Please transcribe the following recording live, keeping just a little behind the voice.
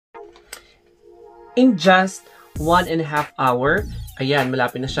in just 1.5 hour. Ayan,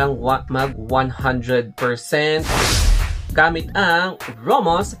 malapit na siyang mag 100% gamit ang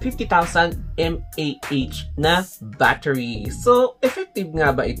Romoss 50,000 mAh na battery. So, effective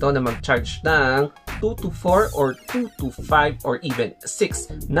nga ba ito na mag-charge ng 2 to 4 or 2 to 5 or even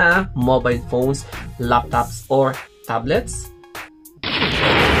 6 na mobile phones, laptops, or tablets?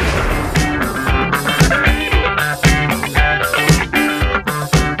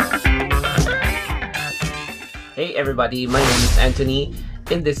 Hey everybody, my name is Anthony.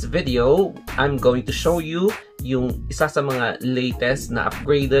 In this video, I'm going to show you yung isa sa mga latest na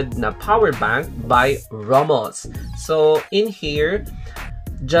upgraded na power bank by Romoss. So in here,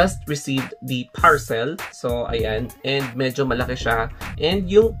 just received the parcel. So ayan, and medyo malaki siya. And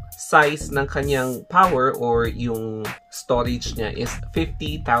yung size ng kanyang power or yung storage niya is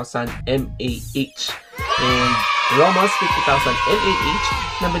 50,000 mAh. And Romoss 50,000 mAh,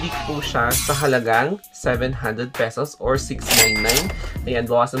 nabili ko po siya sa halagang 700 pesos or 699. Ayan,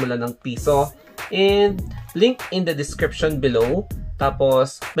 bawasan mo lang ng piso. And link in the description below.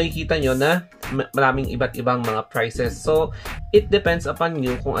 Tapos, makikita nyo na maraming iba't ibang mga prices. So, it depends upon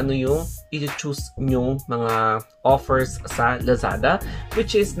you kung ano yung i-choose nyo mga offers sa Lazada,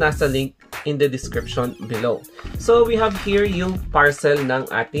 which is nasa link in the description below. So, we have here yung parcel ng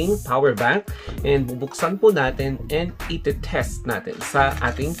ating power bank. And bubuksan po natin and iti-test natin sa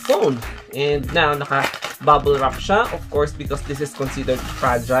ating phone. And now, naka-bubble wrap siya, of course, because this is considered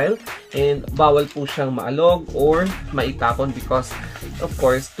fragile. And bawal po siyang maalog or maitapon because, of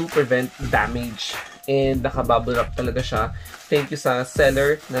course, to prevent damage. And naka-bubble wrap talaga siya. Thank you sa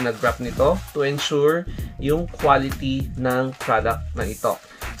seller na nag-wrap nito to ensure yung quality ng product na ito.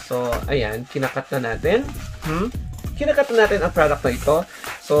 So, ayan, kinakat na natin. Kinakat na natin ang product na ito.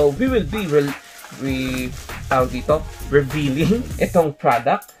 So, we will be revealing itong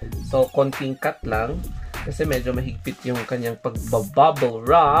product. So, konting cut lang. Kasi medyo mahigpit yung kanyang pag-bubble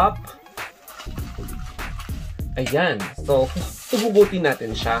wrap. Ayan. So, hugutin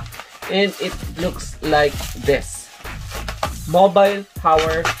natin siya. And it looks like this. Mobile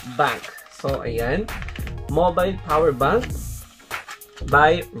power bank. So, ayan. Mobile power bank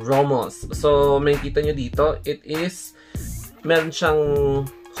by Romoss. So, makikita nyo dito, it is, meron siyang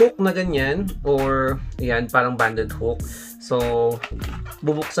hook na ganyan, or, ayan, parang banded hook. So,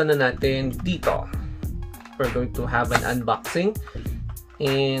 bubuksan na natin dito. We're going to have an unboxing.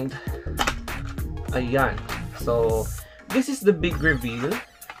 And, ayan. So, this is the big reveal.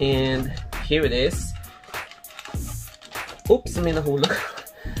 And, here it is. Oops, may nahulog.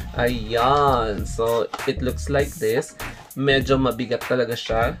 Ayan. So, it looks like this. Medyo mabigat talaga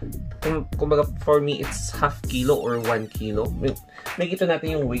siya. Kumbaga, for me, it's half kilo or 1 kilo. May kita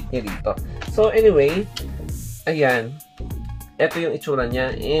natin yung weight niya dito. So, anyway, ayan. Ito yung itsura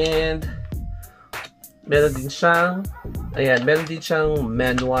niya. And, meron din siyang, ayan, meron din siyang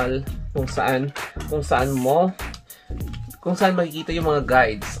manual kung saan makikita yung mga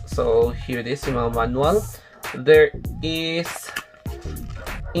guides. So, here it is, yung mga manual. There is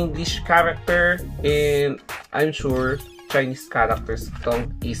English character and I'm sure Chinese characters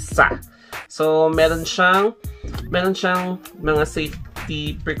itong isa. So, meron siyang mga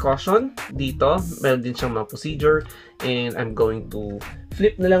safety precaution dito. Meron din siyang mga procedure. And I'm going to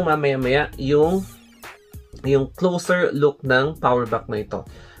flip na lang mamaya-maya yung closer look ng power bank na ito.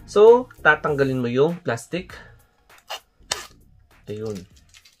 So, tatanggalin mo yung plastic. Ayun.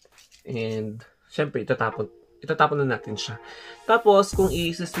 And, syempre, itatapon na natin siya. Tapos, kung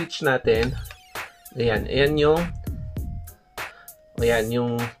i-switch natin, ayan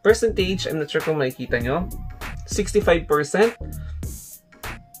yung percentage. I'm not sure kung makikita nyo. 65%.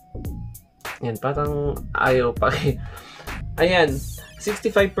 Ayan, parang ayaw pa. Ayan,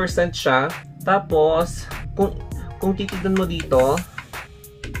 65% siya. Tapos, kung titignan mo dito,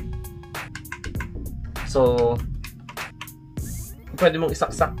 so, pwede mong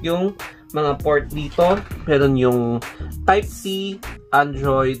isaksak yung mga port dito. Meron yung Type-C,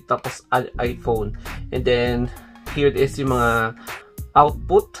 Android, tapos iPhone. And then, here it is yung mga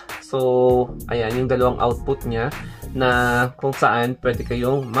output. So, ayan, yung dalawang output niya na kung saan pwede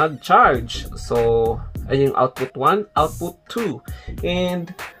kayong mag-charge. So, ayun yung output 1, output 2.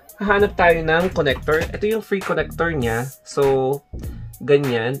 And, hahanap tayo ng connector. Ito yung free connector niya. So,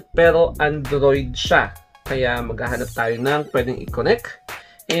 ganyan. Pero, Android siya. Kaya, maghahanap tayo ng pwedeng i-connect.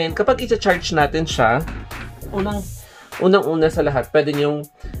 And, kapag i-charge natin siya, unang-una sa lahat, pwede nyong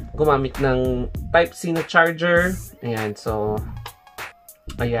gumamit ng Type-C na charger. Ayan, so,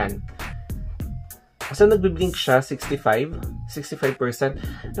 ayan. So, nagbiblink siya, 65%.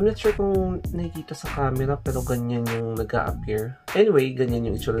 I'm not sure kung nakikita sa camera, pero ganyan yung nag-a-appear. Anyway, ganyan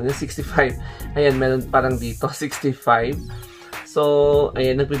yung itsura niya, 65. Ayan, meron parang dito, 65. So,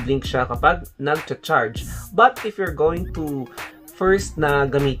 ayan, nagbiblink siya kapag nag-charge. But, if you're going to first na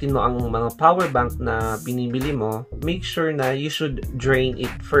gamitin mo ang mga power bank na binibili mo, make sure na you should drain it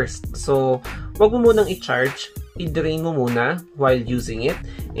first. So, wag mo munang i-charge, i-drain mo muna while using it.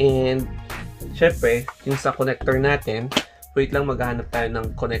 And, syempre, yung sa connector natin, wait lang, maghahanap tayo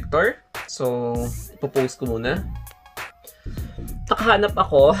ng connector. So, ipopost ko muna. Nakahanap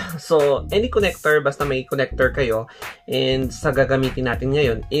ako. So, any connector, basta may connector kayo. And sa gagamitin natin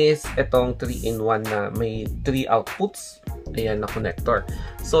ngayon is itong 3-in-1 na may 3 outputs. Ayan na connector.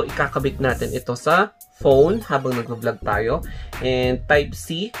 So, ikakabit natin ito sa phone habang nag-vlog tayo. And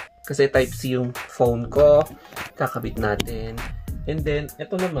Type-C, kasi Type-C yung phone ko. Kakabit natin. And then,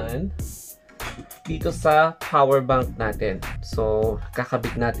 ito naman, dito sa power bank natin. So,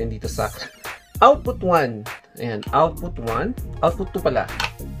 kakabit natin dito sa output 1. Ayan, output 1. Output 2 pala.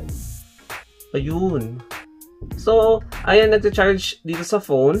 Ayun. So, ayan, nag-charge dito sa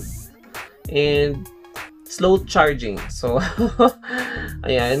phone. And, slow charging. So,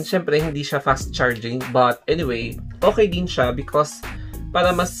 ayan, syempre, hindi siya fast charging. But, anyway, okay din siya because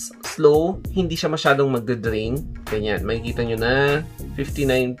para mas slow, hindi siya masyadong magde-drain. Ganyan, makikita nyo na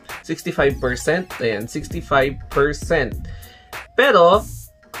 65%. Ayan, 65%. Pero,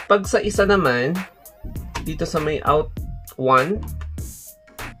 pag sa isa naman, dito sa may out 1,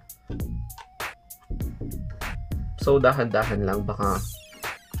 so dahan-dahan lang, baka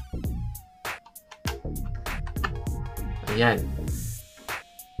ayan.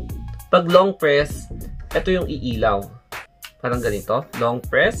 Pag long press, ito yung iilaw. Parang ganito, long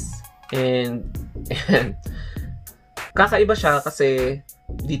press, and ayan. Kakaiba siya kasi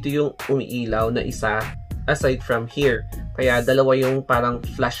dito yung umiilaw na isa aside from here. Kaya dalawa yung parang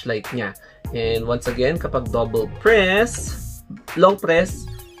flashlight niya. And once again, kapag double press, long press,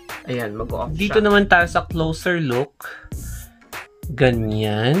 ayan, mag-off siya. Dito naman tayo sa closer look.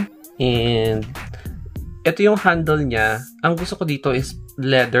 Ganyan. And ito yung handle niya. Ang gusto ko dito is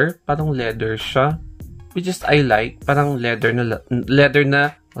leather. Parang leather siya. Which is I like. Parang leather na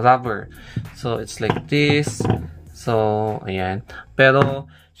rubber. So, it's like this. So, ayan. Pero,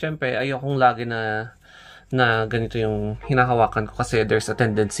 syempre, ayokong lagi na ganito yung hinahawakan ko kasi there's a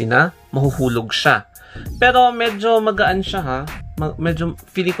tendency na mahuhulog siya. Pero medyo magaan siya ha. Medyo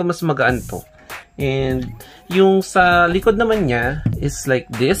feeling ko mas magaan to. And yung sa likod naman niya is like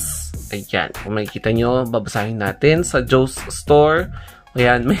this. Ayan. Kung makikita nyo, babasahin natin sa Joe's Store.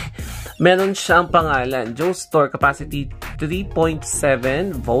 Ayan. Meron siyang pangalan. Joe's Store capacity 3.7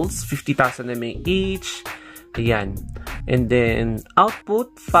 volts, 50,000 mAh. Ayan. And then,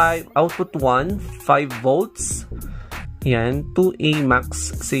 output 1, 5 volts. Ayan. 2A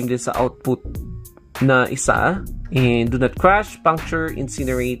max. Same din sa output na isa. And do not crash, puncture,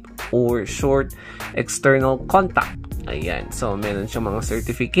 incinerate, or short external contact. Ayan. So, meron siyang mga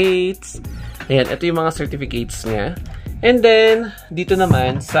certificates. Ayan. Ito yung mga certificates niya. And then, dito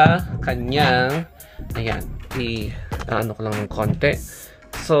naman sa kanyang, ayan. Ano ko lang ng konti.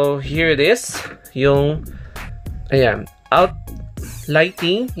 So, here it is. Yung ayan, out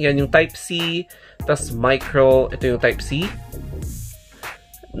lighting, yan yung Type-C, tas micro, ito yung Type-C,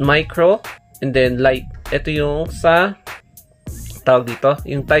 micro, and then light, ito yung sa, tawag dito,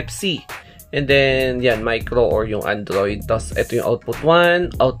 yung Type-C, and then, yan, micro or yung Android, tas ito yung output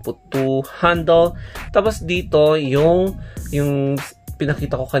 1, output 2, handle, tapos dito, yung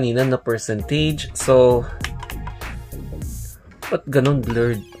pinakita ko kanina na percentage, so, ba't ganun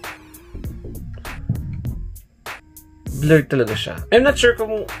blurred? Blurred talaga siya. I'm not sure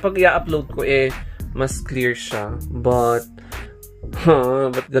kung pag i-upload ko mas clear siya. But,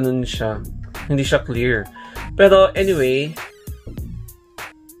 ba't ganun siya? Hindi siya clear. Pero anyway,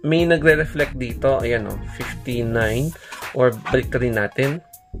 may nagre-reflect dito. Ayan o, 59. Or balik rin natin.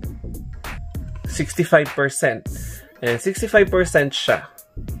 65%. And 65% siya.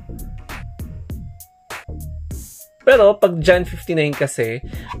 Pero pag dyan 59 kasi,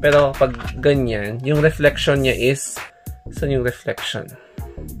 pero pag ganyan, yung reflection niya is, saan yung reflection?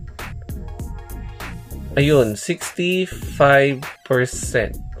 Ayun, 65%.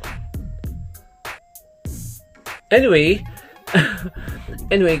 Anyway,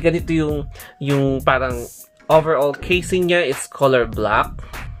 ganito yung parang overall casing niya is color black.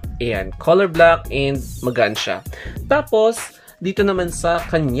 Ayan, color black and magaan siya. Tapos, dito naman sa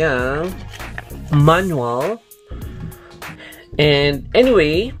kanyang manual. And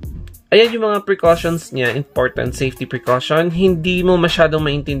anyway, ayan yung mga precautions niya, important safety precaution. Hindi mo masyadong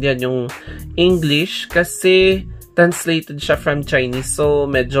maintindihan yung English kasi translated siya from Chinese. So,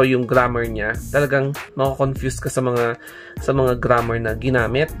 medyo yung grammar niya, talagang mako-confuse ka sa mga grammar na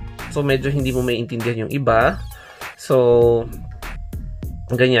ginamit. So, medyo hindi mo maintindihan yung iba. So,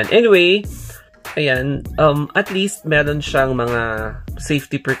 ganyan. Anyway, ayan, at least meron siyang mga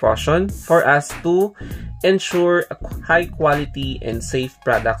safety precaution for us to ensure high quality and safe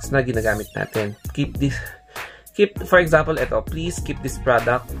products na ginagamit natin. For example, please keep this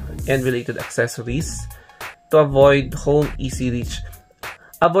product and related accessories to avoid home easy reach.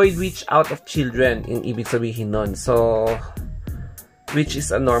 Avoid reach out of children, yung ibig sabihin nun. So, which is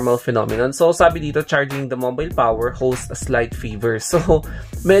a normal phenomenon. So, sabi dito, charging the mobile power hosts a slight fever. So,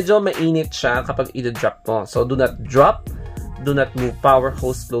 medyo mainit siya kapag i-drop mo. So, do not drop. Do not move power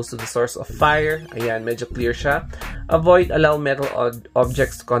hose close to the source of fire. Ayan, medyo clear siya. Avoid allow metal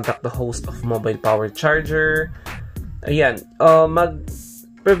objects to contact the host of mobile power charger. Ayan,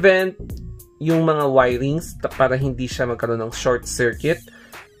 mag-prevent yung mga wirings para hindi siya magkaroon ng short circuit.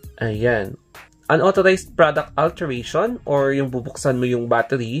 Ayan. Unauthorized product alteration or yung bubuksan mo yung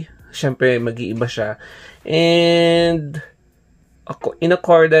battery, syempre mag-iiba siya. And in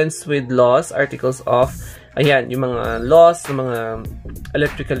accordance with laws, articles of, ayan, yung mga laws ng mga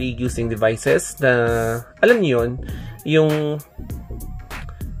electrically using devices na, alam niyo yun, yung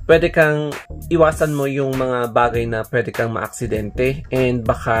pwede kang iwasan mo yung mga bagay na pwede kang maaksidente and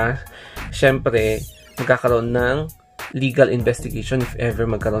baka, syempre, magkakaroon ng legal investigation if ever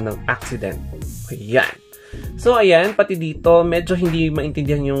magkaroon ng accident. Ayan. So, ayan, pati dito, medyo hindi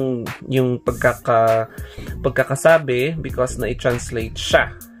maintindihan yung pagkakasabi because na-i-translate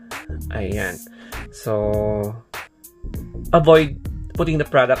siya. Ayan. So, avoid putting the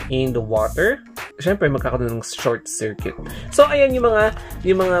product in the water. Siyempre, magkakaroon ng short circuit. So, ayan yung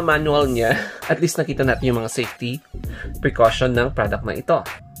mga manual niya. At least nakita natin yung mga safety precaution ng product na ito.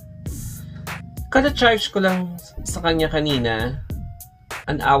 Kada charge ko lang sa kanya kanina,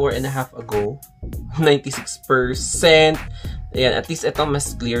 an hour and a half ago, 96%. Ayan, at least ito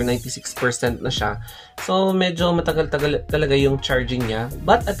mas clear, 96% na siya. So, medyo matagal-tagal talaga yung charging niya,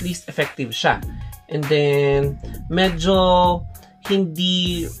 but at least effective siya. And then, medyo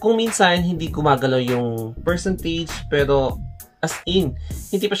kung minsan hindi gumagalaw yung percentage, pero as in,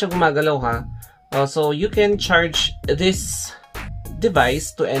 hindi pa siya gumagalaw ha. So, you can charge this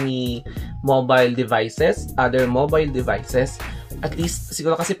device to any mobile devices, other mobile devices. At least,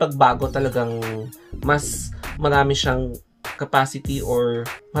 siguro kasi pag bago talagang mas marami siyang capacity or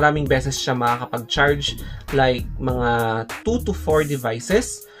maraming beses siya makakapag-charge, like mga 2 to 4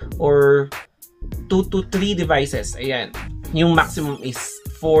 devices or 2 to 3 devices. Ayan. Yung maximum is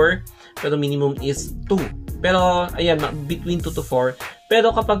 4, pero minimum is 2. Pero, ayan, between 2 to 4.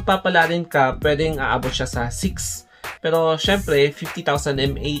 Pero kapag papalarin ka, pwedeng aabot siya sa 6. Pero, syempre,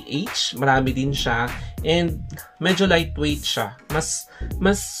 50,000 mAh, marami din siya. And, medyo lightweight siya.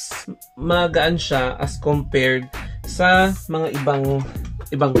 Mas magaan siya as compared sa mga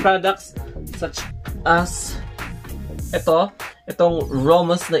ibang products such as itong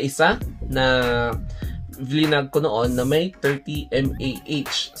Romoss na isa na linag ko noon na may 30 mAh.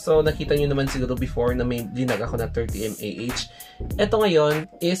 So, nakita nyo naman siguro before na may linag ako na 30 mAh. Ito ngayon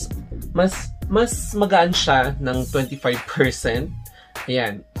is mas magaan siya ng 25%.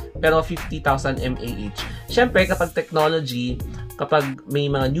 Ayan. Pero 50,000 mAh. Siyempre, kapag technology, kapag may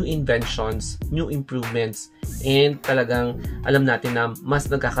mga new inventions, new improvements, and talagang alam natin na mas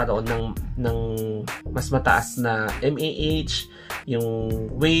nagkakaroon ng mas mataas na mAh, yung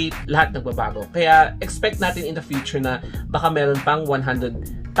weight, lahat nagbabago. Kaya expect natin in the future na baka meron pang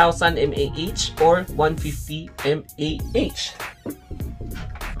 100,000 mAh or 150 mAh.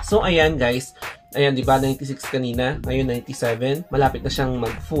 So, ayan guys. Ayan, di ba? 96 kanina. Ngayon, 97. Malapit na siyang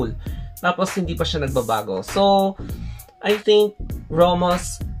mag-full. Tapos, hindi pa siya nagbabago. So, I think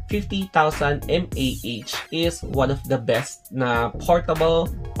Romoss 50,000 mAh is one of the best na portable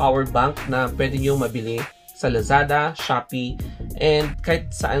power bank na pwede nyo mabili sa Lazada, Shopee, and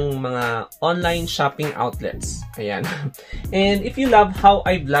kahit saang mga online shopping outlets. Ayan. And if you love how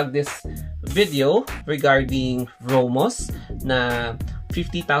I vlog this video regarding Romoss na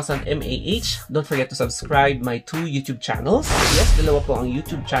 50,000 mAh, don't forget to subscribe my 2 YouTube channels. Yes, dalawa po ang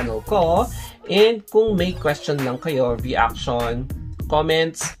YouTube channel ko. And kung may question lang kayo, reaction,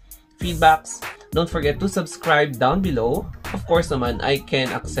 comments, feedbacks, don't forget to subscribe down below. Of course naman, I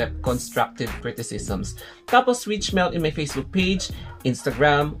can accept constructive criticisms. Tapos reach me out in my Facebook page,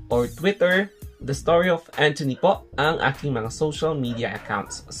 Instagram, or Twitter. The Story of Anthony po ang aking mga social media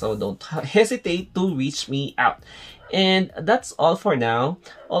accounts. So don't hesitate to reach me out. And that's all for now.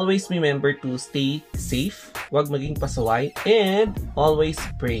 Always remember to stay safe, huwag maging pasaway, and always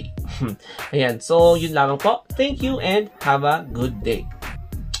pray. Ayan, so yun lamang po. Thank you and have a good day.